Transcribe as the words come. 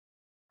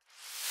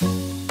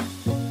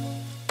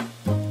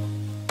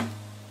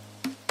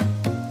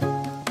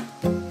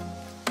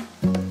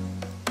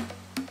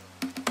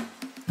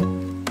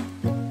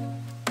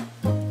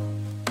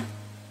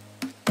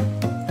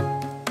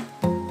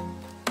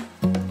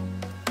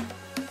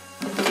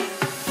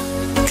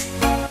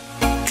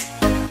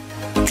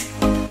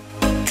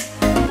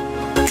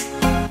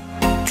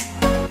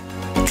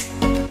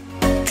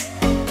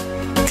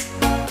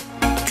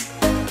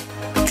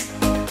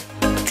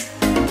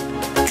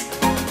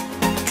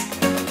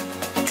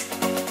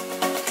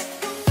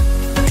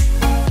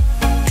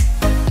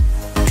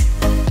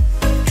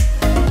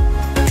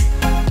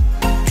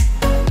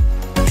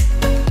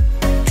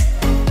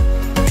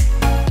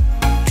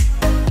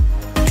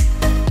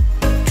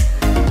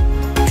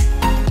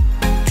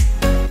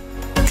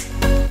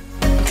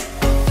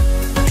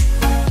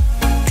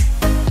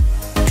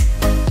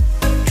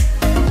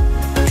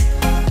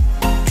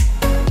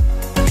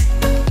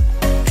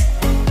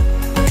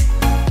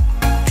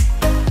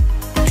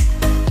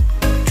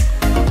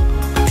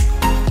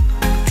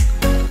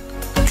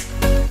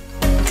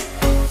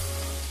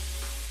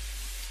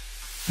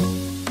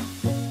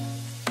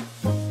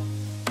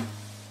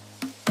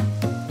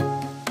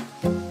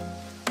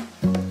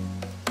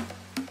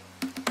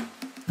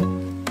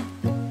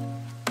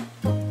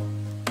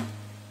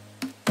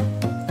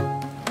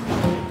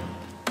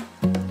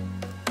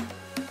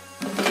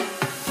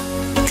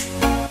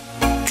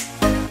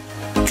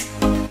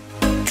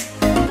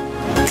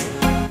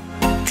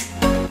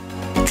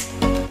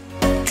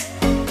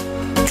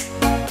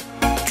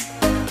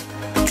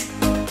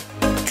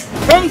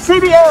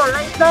Cdeo!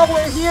 Right now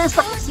we're here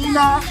sa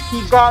Cucina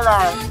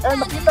Higala. And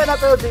makita na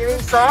to dito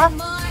sa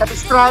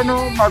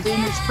Capistrano,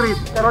 Mabini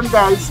Street. Karon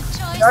guys,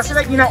 na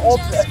sila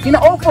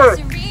gina-offer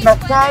na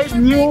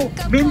 5 new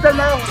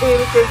Mindanao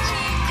Heritage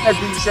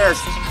Dishes.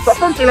 So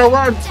itong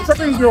tilawan, isa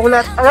ito yung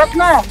ginulat. Arap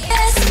na!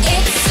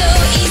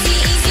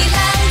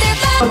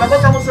 Bago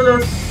ka mo sila,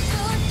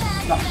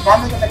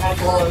 kami ka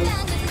nag-alcohol.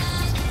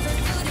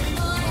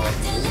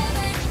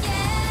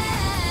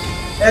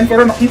 And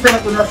karon makita na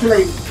ito na sila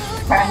yung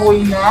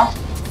kahoy na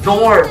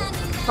door.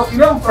 So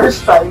ilang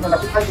first time na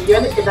nakita ko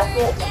yan,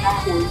 ikidako na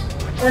kahoy.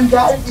 And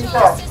dahil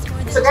dito,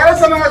 sa karan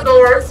sa mga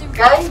doors,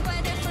 kay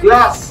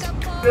glass.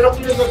 Pero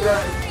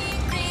kinagagan,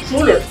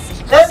 sulit.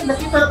 And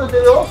nakita na ito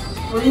dito,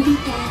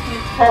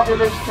 2020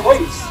 Popular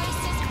Choice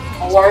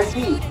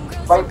awardee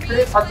by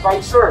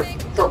TripAdvisor.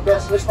 So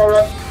Best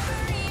Restaurant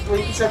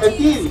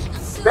 2017,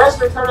 Best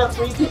Restaurant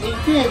 2018,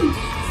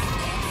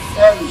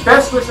 and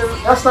Best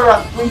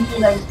Restaurant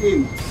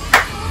 2019.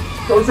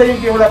 So, isa yung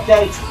giulat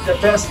guys, the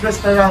best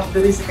restaurant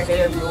dito sa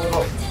Cagayan de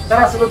Oro.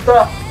 Tara, sunod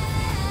ka!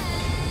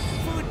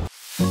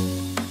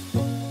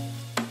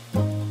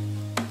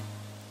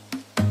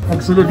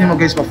 Magsulod niyo mo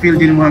guys, ma-feel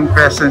din mo ang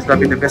presence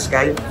labi the best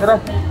kayo. Tara,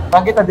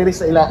 bakit na dito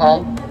sa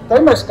ilahan?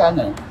 Timer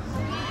scanner.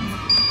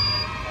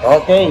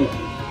 Okay.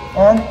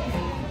 And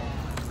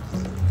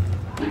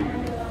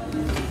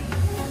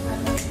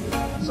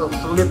so,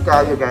 sulit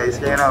kayo guys.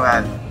 Kaya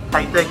naman,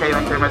 tighter kayo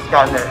ng timer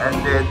scanner. And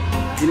then,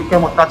 hindi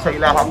ka mag-touch sa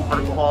ilahang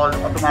alcohol,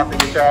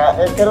 automatic siya.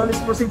 And pero let's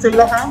proceed sa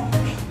ilahang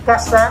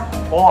kasa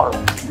or.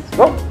 Let's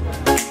go!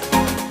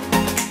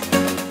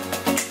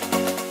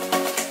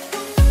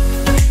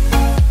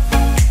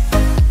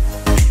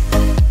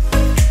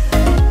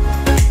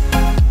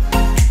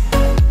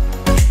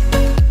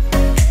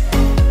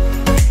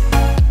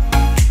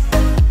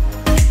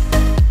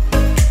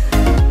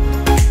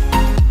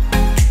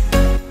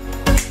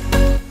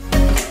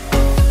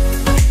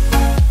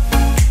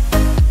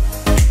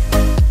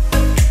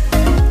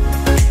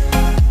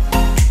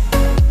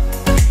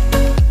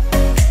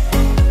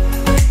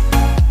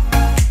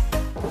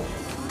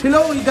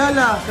 Hello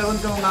Higala! Karoon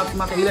ka mga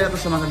makailan ito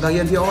sa mga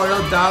Cagayan de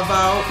Oro,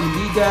 Davao,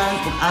 Iligan,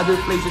 kung other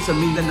places sa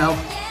Mindanao.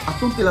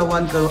 Atong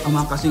tilawan ka ang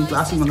mga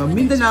kasing-klaseng mga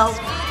Mindanao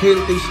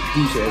Heritage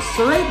Dishes.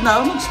 So right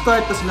now,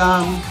 mag-start tas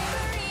lang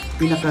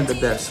pinaka-the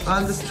best.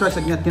 On the stretch,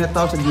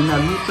 tinatawag sa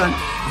Dinilutan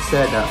A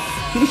Seda.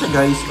 Hindi siya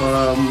guys,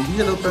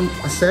 Dinilutan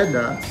A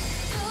Seda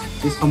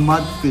is a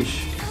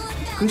mudfish.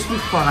 Crispy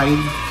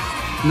fried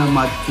na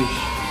mudfish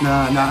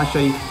na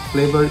siya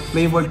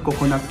flavored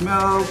coconut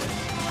milk,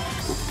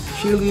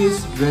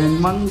 chillies, blend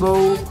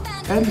mango,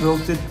 and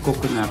roasted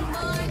coconut.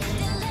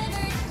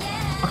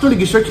 Actually,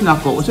 gi-search na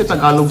ako kasi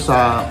Tagalog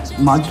sa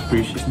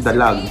mudfish is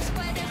dalag.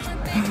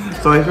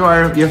 So if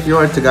you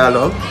are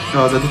Tagalog,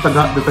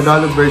 the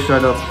Tagalog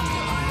version of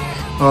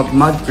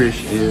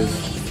mudfish is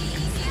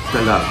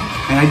dalag.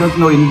 And I don't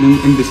know in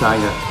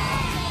Bisaya.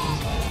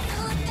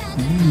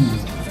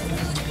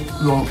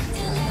 Wow.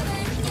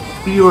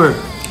 Pure.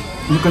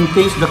 You can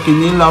taste the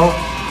kinilaw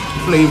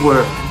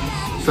flavor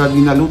sa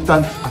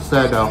Dinilutan A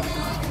Seda.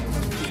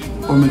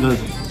 Oh my god,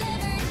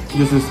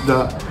 this is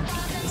the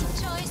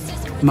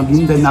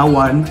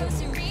Maguindanaoan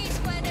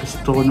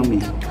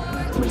gastronomy.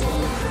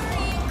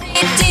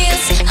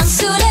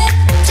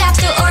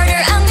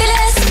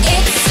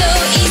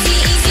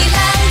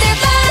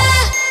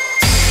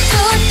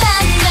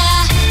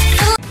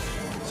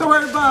 So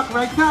we're back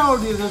right now.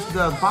 This is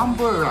the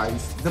bamboo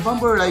rice. The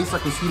bamboo rice sa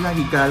Cusina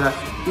Higala.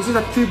 This is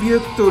a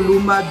tribute to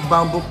Lumad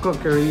bamboo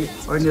cookery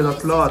or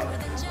nilotlot.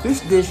 This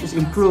dish is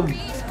improved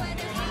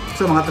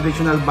sa mga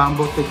traditional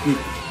bamboo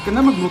technique. Kaya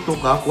magluto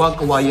ka,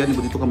 huwag kawayan,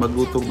 dito ka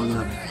magluto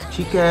mga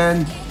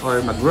chicken or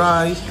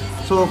mag-rice.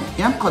 So,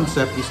 yung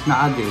concept is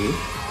naade.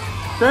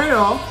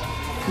 Pero,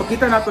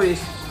 makita na to is,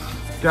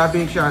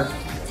 grabe siya,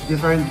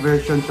 different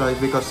version siya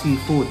because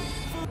seafood.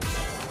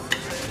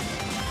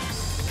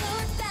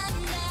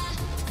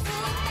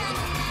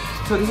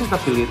 So, this is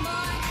the fillet.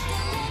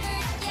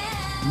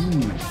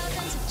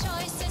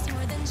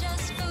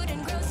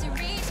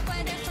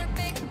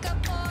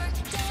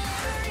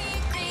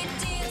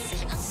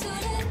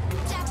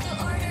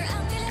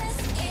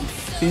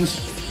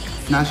 Since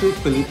nasa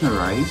fillet na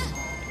rice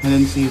and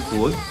then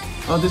seafood,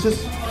 oh, this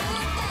is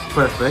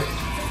perfect.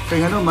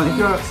 Kaya naman,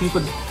 if you're a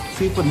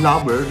seafood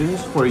lover,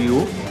 this is for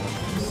you.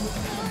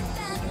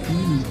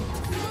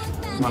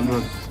 My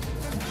God.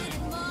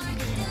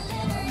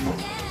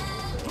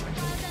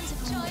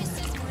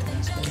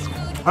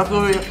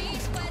 Actually,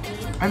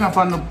 I'm a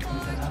fan of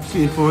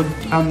seafood.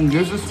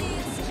 This is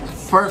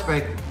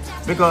perfect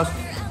because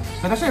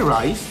when I say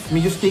rice,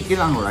 medyo sticky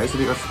lang rice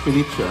because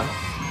fillet siya.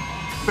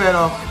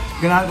 Pero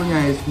ganahan ko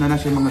niya is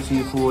nasa mga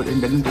seafood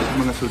and then sa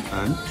mga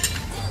sudan.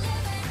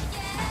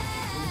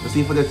 The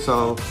seafood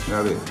itself,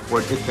 grabe,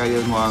 worth it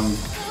kayo mo ang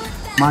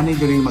money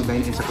diri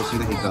mag-dine in sa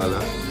Cusina Higala.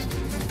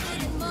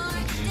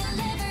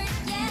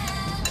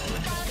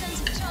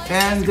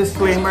 And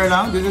disclaimer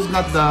lang, this is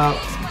not the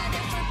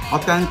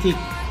authentic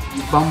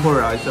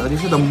bamboo rice.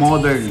 This is the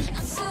modern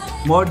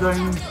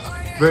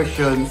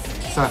version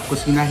sa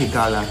Cusina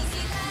Higala.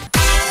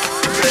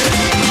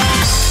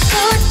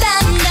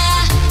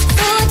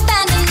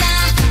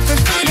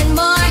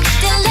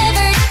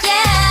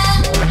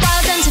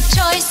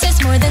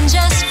 More than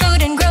just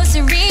food and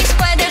groceries,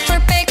 whether for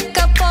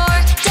pickup or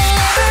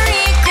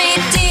delivery, great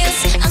deals.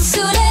 I'm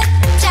suited,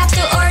 tap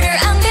to order,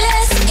 ang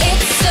bilis.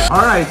 It's so.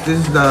 Alright, this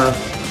is the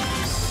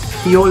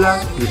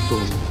Tiyulah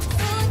Itum.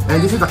 And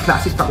this is the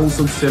classic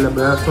Tausug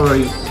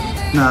celebratory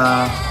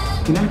na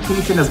kinakili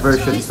siya na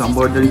version. Isang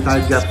modern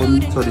type gapon.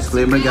 So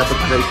disclaimer gapon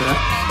pa guys ha.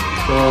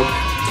 So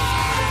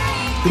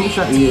kini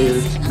siya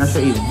is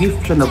beef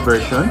siya na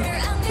version.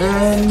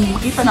 And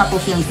makita na po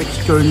siyang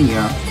texture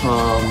niya.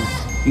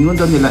 Ingon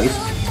daw nila is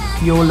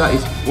Tiyulah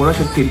is wala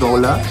siya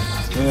tinola.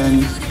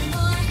 And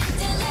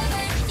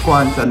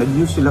kuhan siya,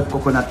 nag-use sila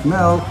coconut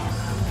milk.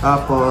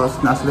 Tapos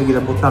nasa lagi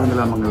na butang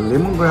nila mga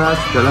lemongrass,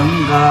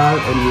 galangal,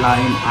 and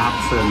lime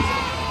accents.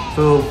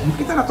 So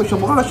makita na po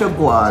siya, mukha na siya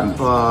kuhan.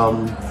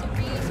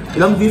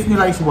 Ilang beef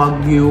nila is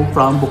Wagyu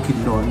from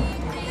Bukidnon.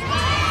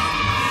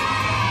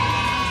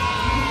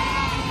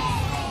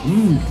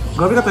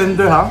 Grabe ka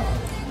tender ha.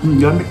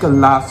 Grabe ka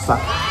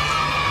lasa.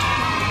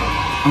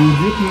 Ang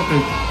beef niya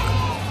kay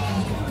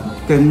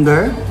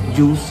tender,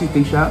 juicy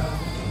din siya.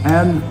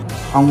 And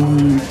ang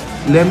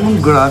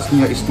lemongrass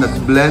niya is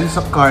nag-blend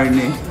sa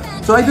karne.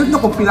 So I don't know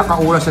kung pila ka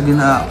oras sa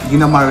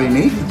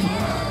gina-marinate.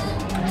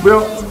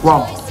 Pero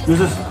wow,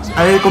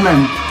 I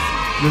recommend.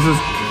 This is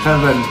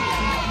heaven.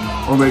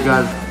 Oh my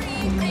god.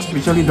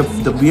 Especially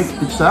the beef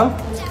itself.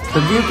 The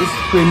beef is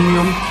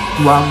premium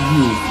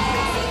Wagyu.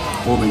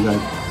 Oh my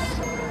god.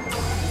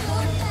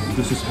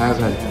 This is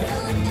heaven.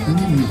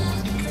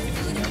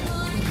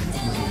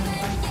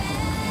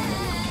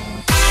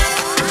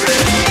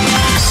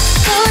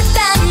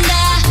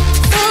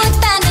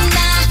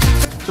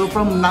 So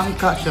from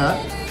Nangka siya,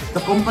 the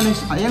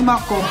components, yung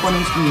mga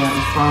components niya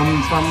is from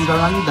the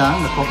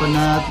randang, the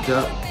coconut,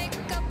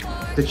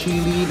 the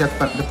chili, the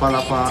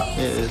palapa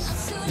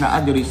is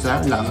naadiri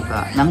sa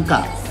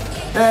Nangka.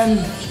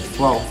 And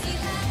wow,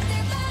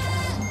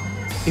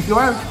 if you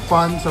are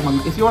fun of a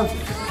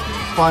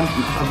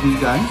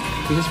vegan,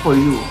 this is for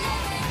you.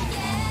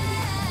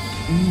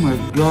 Oh my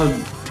god,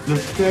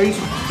 the taste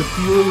of the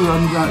pure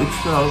randang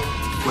itself.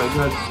 Oh my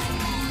god.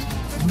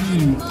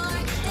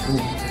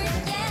 Oh.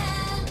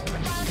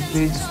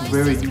 It's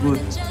very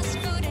good.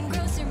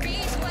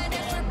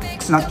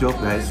 It's not joke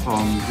guys,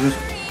 just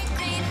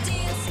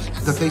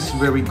the taste is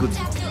very good.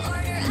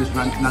 This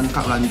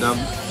Nangka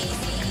Randang.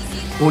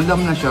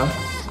 Ulam na siya.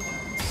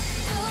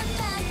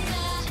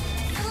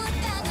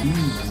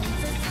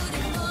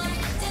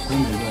 Oh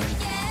my god.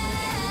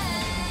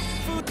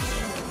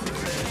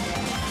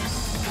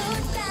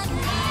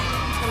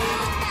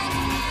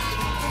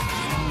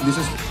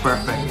 This is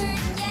perfect.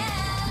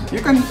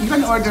 You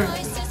can order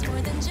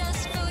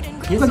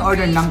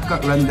Nangka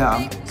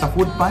Randang sa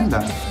Food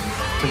Panda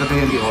sa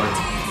Cagayan.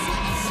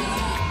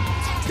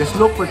 Just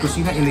look for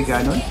Cusina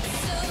Higala.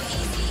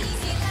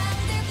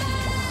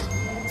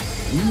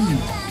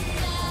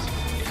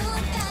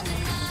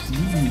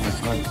 My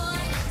god.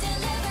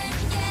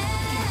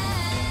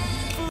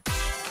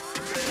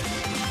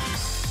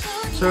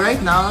 So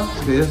right now,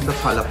 this is the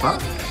palapa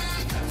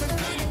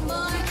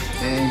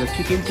and the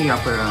chicken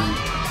Piyaparan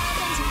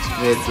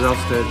with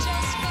roasted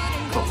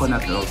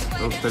coconut. Oh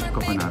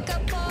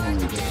my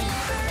god.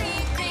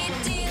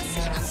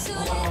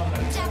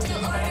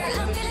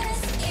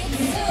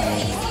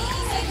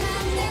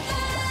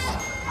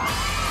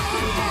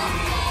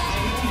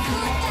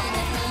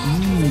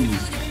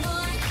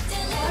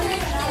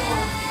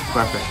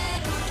 Perfect.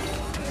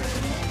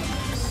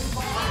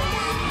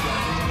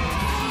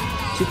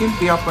 Chicken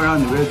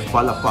Piyaparan with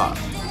palapa.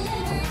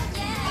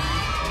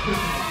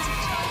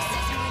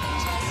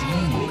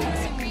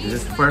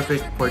 This is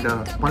perfect for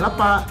the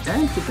palapa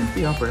and chicken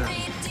Piyaparan.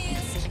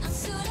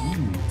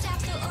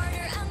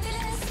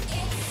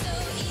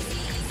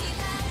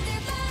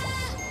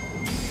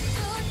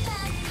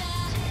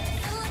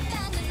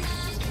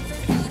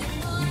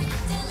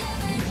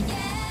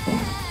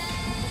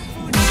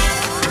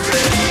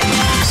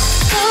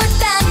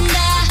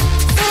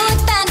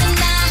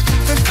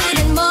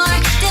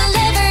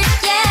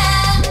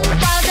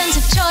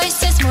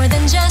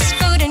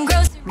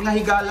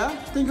 Mga Higala,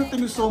 thank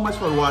you so much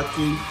for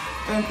watching,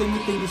 and thank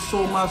you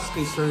so much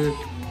kay Sir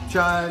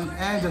John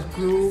and the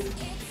crew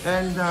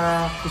and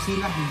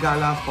Cusina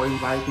Higala for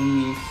inviting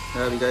me.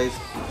 Guys,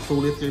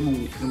 sulit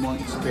yung mga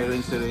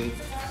experience today,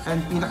 and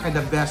pinaka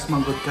the best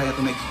man good kaya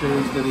ito na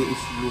experience today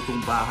is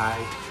lutong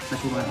bahay na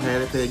si mga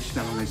heritage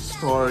na mga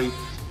story,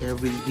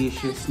 every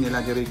dishes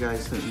nila diri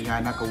guys, so nga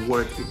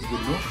naka-work it,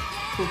 you know.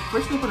 So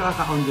first time ko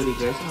nakakaon diri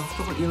guys,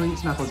 so pag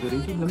i-raise na ako diri,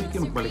 so lamig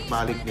kayo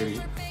magbalik-balik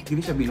diri.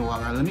 Hindi siya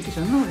binuwangan, lamig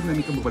siya, no,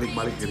 lamig ka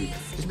magbalik-balik diri.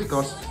 It's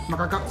because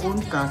makakaon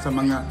ka sa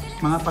mga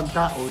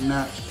pagkaon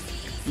na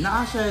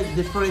naa siya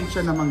different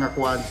siya ng mga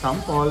kuwan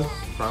sample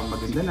from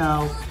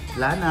Mindanao,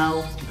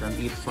 Lanao, you can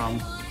eat from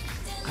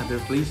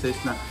other places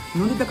na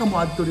ngunit na ka mo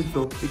adto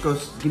dito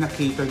because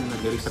gina-cater na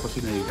diri sa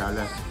Cusina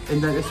Higala. And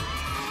that is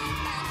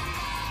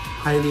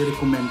highly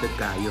recommended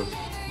kayo.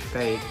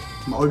 kay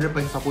ma-order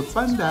pa sa Food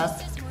Panda.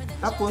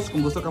 Tapos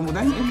kung gusto ka mo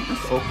dine in,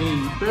 it's okay.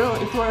 Pero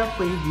if you are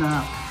afraid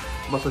na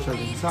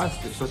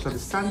social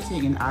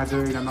distancing and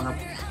other na mga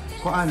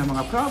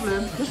mga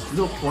problem, just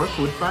look for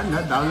Food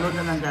Panda. Download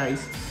na lang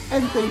guys.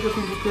 And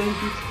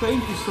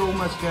thank you so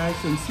much guys,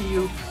 and see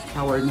you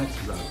our next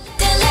vlog.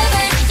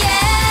 Delivered,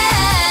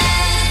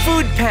 yeah.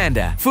 Food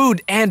Panda, food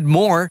and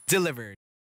more delivered.